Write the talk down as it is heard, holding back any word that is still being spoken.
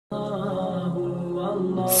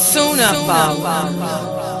Sunnah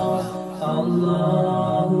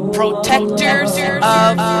protectors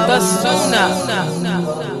of the Sunnah.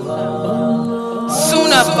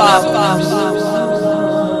 Sunnah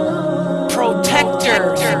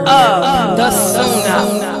protectors of the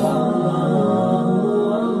Sunnah.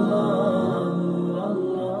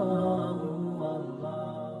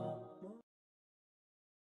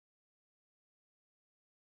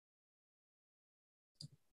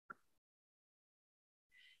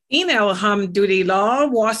 Alhamdulillah,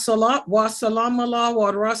 wa salat, wa salam Allah,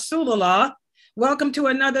 wa rasulullah. Welcome to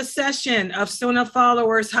another session of Sunnah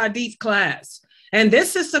Followers Hadith class. And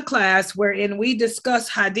this is the class wherein we discuss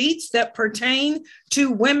hadiths that pertain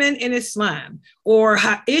to women in Islam, or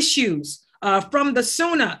issues from the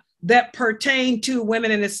Sunnah that pertain to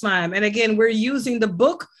women in Islam. And again, we're using the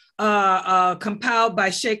book compiled by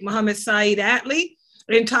Sheikh Muhammad Saeed Atli,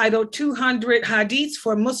 entitled 200 Hadiths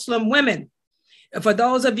for Muslim Women. For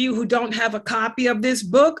those of you who don't have a copy of this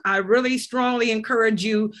book, I really strongly encourage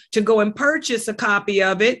you to go and purchase a copy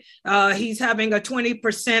of it. He's having a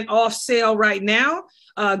 20% off sale right now.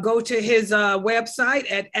 Go to his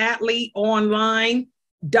website at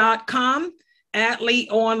atlyonline.com,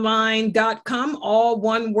 atlyonline.com, all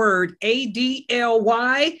one word,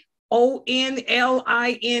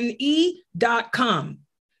 ADLYONLINE.com.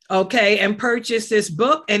 Okay, and purchase this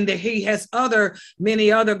book. And he has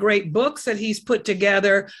many other great books that he's put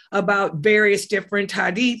together about various different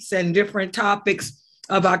hadiths and different topics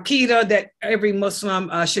of Aqidah that every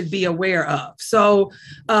Muslim should be aware of. So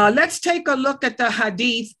let's take a look at the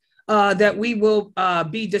hadith that we will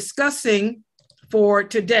be discussing for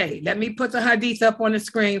today. Let me put the hadith up on the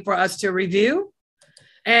screen for us to review.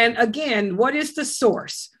 And again, what is the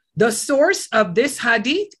source? The source of this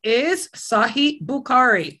hadith is Sahih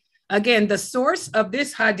Bukhari. Again, the source of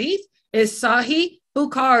this hadith is Sahih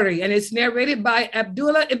Bukhari, and it's narrated by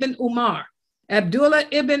Abdullah ibn Umar. Abdullah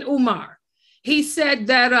ibn Umar. He said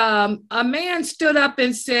that a man stood up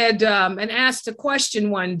and said, and asked a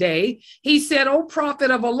question one day. He said, "O Prophet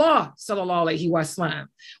of Allah, sallallahu alaihi wasallam,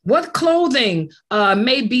 what clothing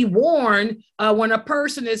may be worn when a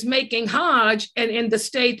person is making Hajj and in the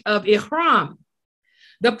state of Ihram?"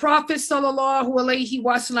 The Prophet sallallahu alaihi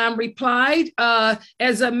wasallam replied,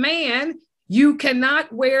 as a man, you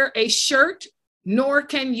cannot wear a shirt, nor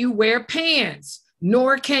can you wear pants,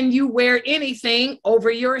 nor can you wear anything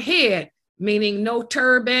over your head, meaning no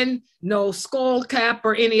turban, no skull cap,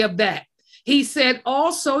 or any of that. He said,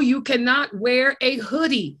 also, you cannot wear a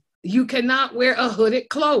hoodie. You cannot wear a hooded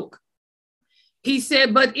cloak. He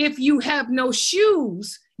said, but if you have no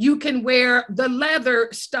shoes, you can wear the leather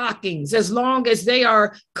stockings as long as they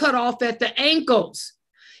are cut off at the ankles.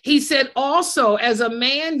 He said also, as a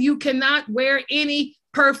man, you cannot wear any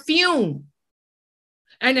perfume.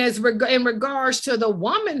 And in regards to the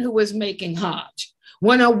woman who is making Hajj,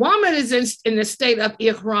 when a woman is in the state of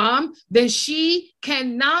Ihram, then she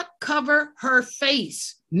cannot cover her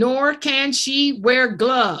face, nor can she wear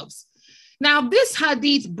gloves. Now, this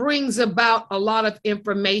hadith brings about a lot of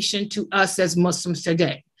information to us as Muslims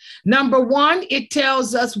today. Number one, it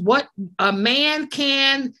tells us what a man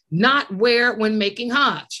can not wear when making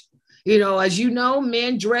Hajj. You know, as you know,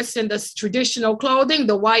 men dress in the traditional clothing,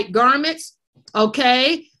 the white garments,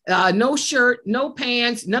 okay? No shirt, no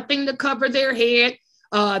pants, nothing to cover their head.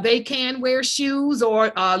 They can wear shoes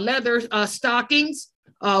or leather stockings,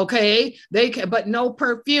 okay? They can, but no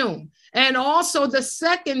perfume. And also the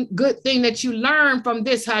second good thing that you learn from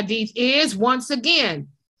this hadith is, once again,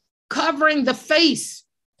 covering the face.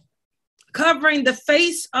 Covering the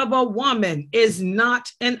face of a woman is not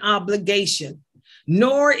an obligation,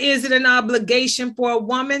 nor is it an obligation for a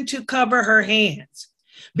woman to cover her hands.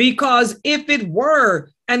 Because if it were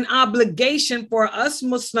an obligation for us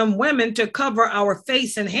Muslim women to cover our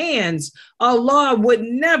face and hands, Allah would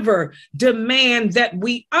never demand that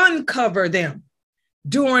we uncover them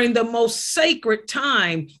during the most sacred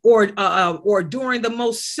time or during the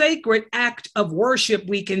most sacred act of worship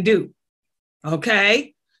we can do.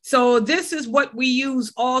 Okay? So this is what we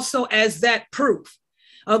use also as that proof.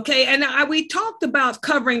 Okay, and we talked about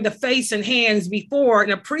covering the face and hands before in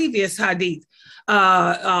a previous hadith.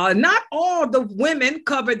 Not all the women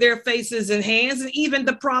covered their faces and hands, and even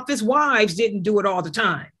the Prophet's wives didn't do it all the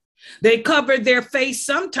time. They covered their face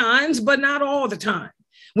sometimes, but not all the time.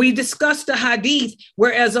 We discussed the hadith,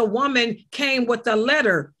 whereas a woman came with a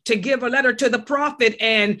letter to give a letter to the Prophet,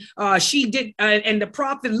 and and the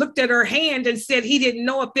Prophet looked at her hand and said he didn't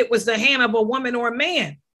know if it was the hand of a woman or a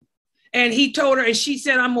man. And he told her, and she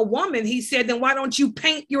said, "I'm a woman." He said, "Then why don't you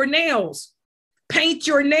paint your nails?" paint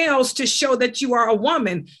your nails to show that you are a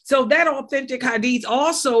woman. So that authentic hadith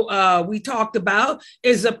also we talked about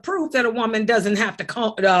is a proof that a woman doesn't have to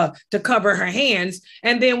cover her hands.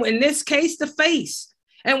 And then in this case, the face.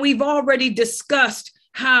 And we've already discussed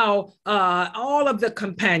how all of the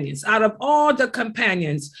companions, out of all the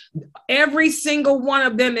companions, every single one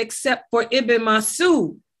of them except for Ibn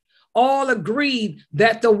Masud, all agreed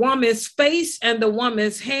that the woman's face and the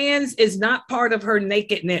woman's hands is not part of her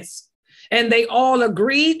nakedness. And they all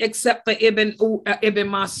agreed, except for Ibn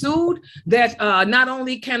Masud, that not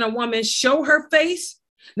only can a woman show her face,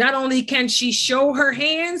 not only can she show her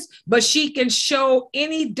hands, but she can show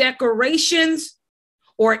any decorations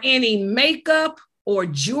or any makeup or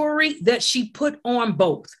jewelry that she put on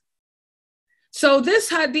both. So this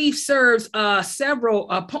hadith serves several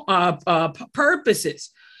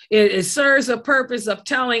purposes. It serves a purpose of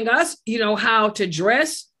telling us, how to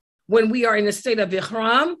dress when we are in a state of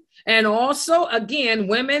Ihram. And also, again,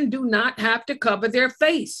 women do not have to cover their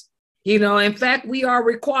face. In fact, we are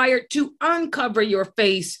required to uncover your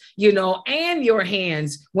face, and your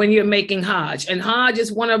hands when you're making Hajj. And Hajj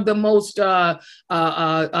is one of the most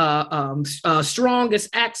strongest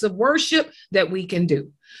acts of worship that we can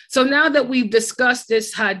do. So now that we've discussed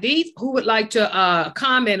this hadith, who would like to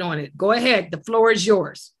comment on it? Go ahead. The floor is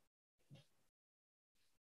yours.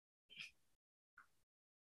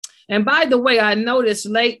 And by the way, I noticed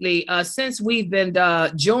lately, since we've been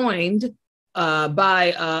joined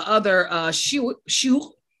by other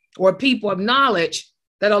shuyukh or people of knowledge,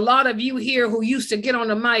 that a lot of you here who used to get on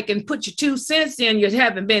the mic and put your 2 cents in, you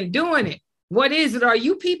haven't been doing it. What is it? Are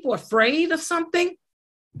you people afraid of something?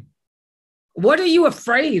 What are you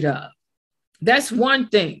afraid of? That's one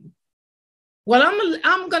thing. Well,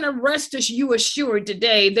 I'm going to rest you assured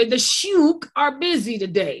today that the shuyukh are busy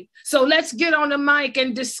today. So let's get on the mic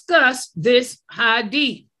and discuss this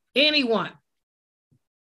hadith. Anyone?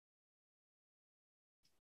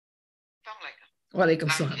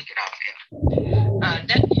 Walaikum salam.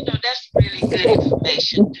 That's really good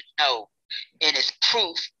information to know. And it's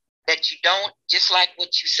proof that you don't, just like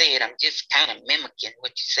what you said, I'm just kind of mimicking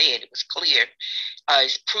what you said. It was clear.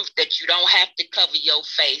 It's proof that you don't have to cover your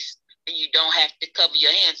face and you don't have to cover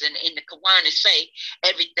your hands. And in the Quran, it say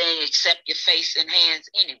everything except your face and hands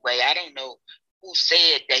anyway. I don't know who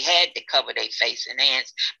said they had to cover their face and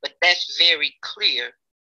hands, but that's very clear.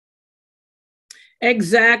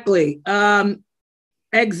 Exactly.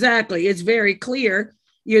 Exactly. It's very clear,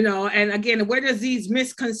 and again, where does these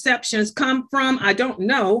misconceptions come from? I don't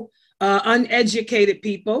know. Uneducated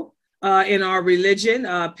people in our religion,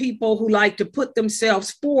 people who like to put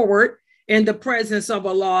themselves forward in the presence of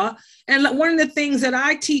Allah. And one of the things that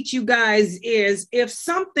I teach you guys is if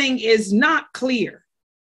something is not clear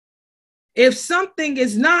through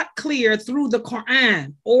the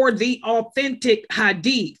Quran or the authentic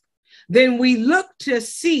hadith, then we look to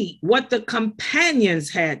see what the companions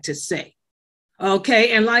had to say.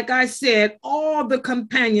 Okay, and like I said, all the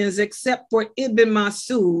companions except for Ibn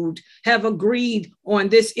Masud have agreed on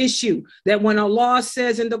this issue, that when Allah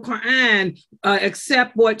says in the Quran,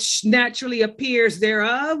 accept what naturally appears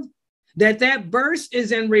thereof, that verse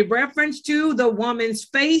is in reference to the woman's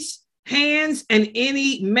face, hands, and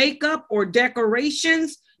any makeup or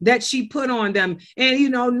decorations that she put on them. And,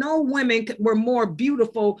 no women were more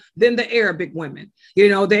beautiful than the Arabic women.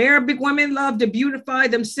 The Arabic women love to beautify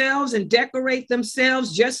themselves and decorate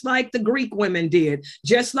themselves just like the Greek women did,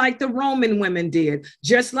 just like the Roman women did,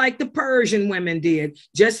 just like the Persian women did,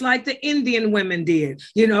 just like the Indian women did.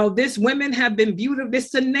 This women have been beautiful. It's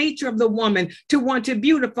the nature of the woman to want to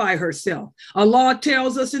beautify herself. Allah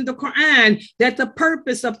tells us in the Quran that the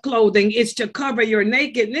purpose of clothing is to cover your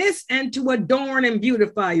nakedness and to adorn and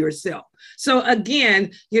beautify yourself. So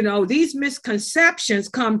again, these misconceptions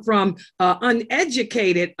come from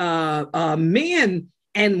uneducated men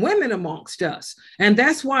and women amongst us. And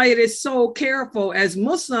that's why it is so careful as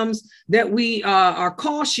Muslims that we are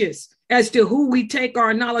cautious as to who we take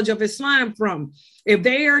our knowledge of Islam from. If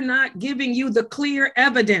they are not giving you the clear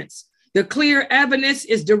evidence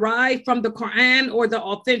is derived from the Quran or the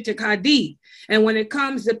authentic hadith. And when it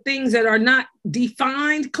comes to things that are not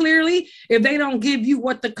defined clearly, if they don't give you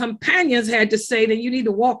what the companions had to say, then you need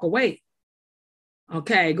to walk away.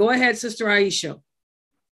 Okay, go ahead, Sister Aisha.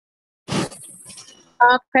 Okay.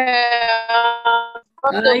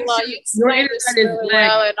 Your internet is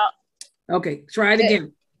lagging. Okay, try it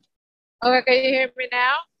again. Okay, can you hear me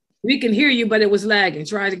now? We can hear you, but it was lagging.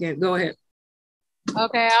 Try it again. Go ahead.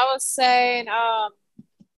 Okay, I was saying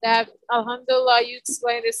that Alhamdulillah, you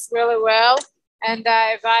explained this really well, and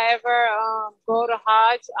that if I ever go to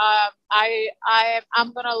Hajj,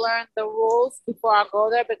 I'm gonna learn the rules before I go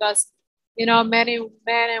there, because you know, many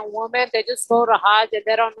men and women, they just go to Hajj and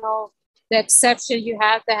they don't know the exception you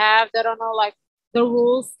have to have. They don't know like the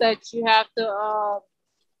rules that you have to,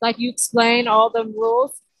 like you explain all the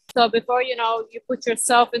rules. So before, you know, you put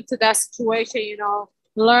yourself into that situation, you know,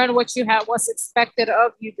 learn what you have, what's expected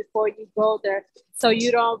of you before you go there. So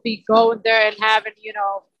you don't be going there and having, you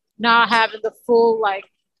know, not having the full, like,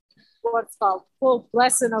 what's called full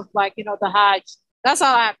blessing of like, you know, the Hajj. That's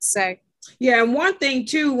all I have to say. Yeah, and one thing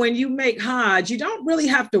too, when you make Hajj, you don't really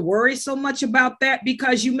have to worry so much about that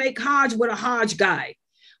because you make Hajj with a Hajj guide.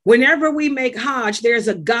 Whenever we make Hajj, there's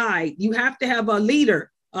a guide. You have to have a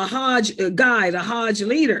leader, a Hajj guide, a Hajj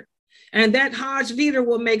leader. And that Hajj leader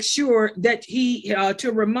will make sure that he,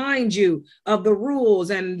 to remind you of the rules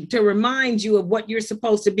and to remind you of what you're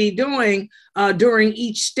supposed to be doing during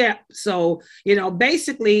each step. So, you know,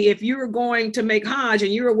 basically, if you're going to make Hajj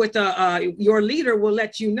and you're with your leader will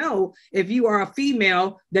let you know if you are a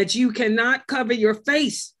female that you cannot cover your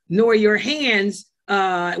face nor your hands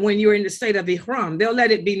when you're in the state of Ihram. They'll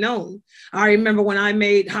let it be known. I remember when I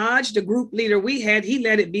made Hajj, the group leader we had, he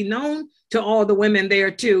let it be known to all the women there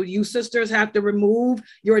too. You sisters have to remove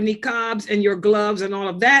your niqabs and your gloves and all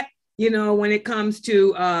of that, you know, when it comes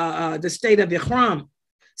to the state of Ihram.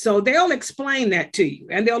 So they'll explain that to you.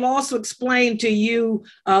 And they'll also explain to you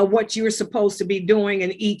what you're supposed to be doing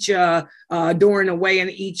in each, during the way in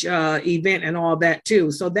each event and all that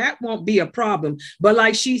too. So that won't be a problem. But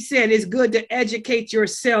like she said, it's good to educate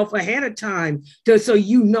yourself ahead of time so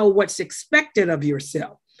you know what's expected of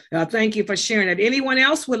yourself. Thank you for sharing it. Anyone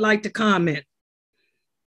else would like to comment?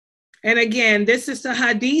 And again, this is the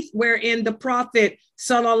hadith wherein the Prophet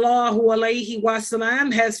sallallahu alaihi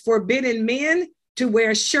wasallam has forbidden men to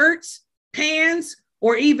wear shirts, pants,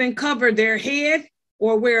 or even cover their head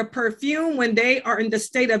or wear perfume when they are in the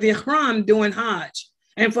state of Ihram doing Hajj.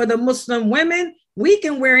 And for the Muslim women, we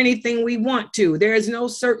can wear anything we want to. There is no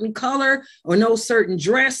certain color or no certain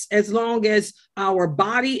dress as long as our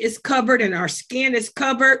body is covered and our skin is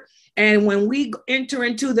covered. And when we enter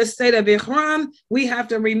into the state of Ihram, we have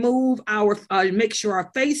to remove our, make sure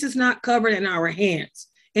our face is not covered and our hands.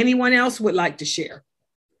 Anyone else would like to share?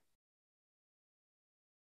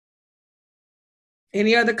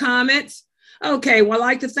 Any other comments? Okay, well, I'd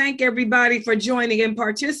like to thank everybody for joining and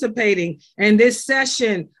participating in this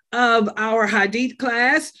session of our Hadith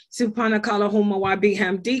class. Subhanakallahumma wa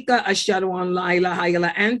bihamdika ashhadu an la ilaha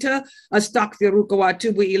illa anta astaghfiruka wa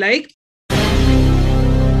atubu ilaik.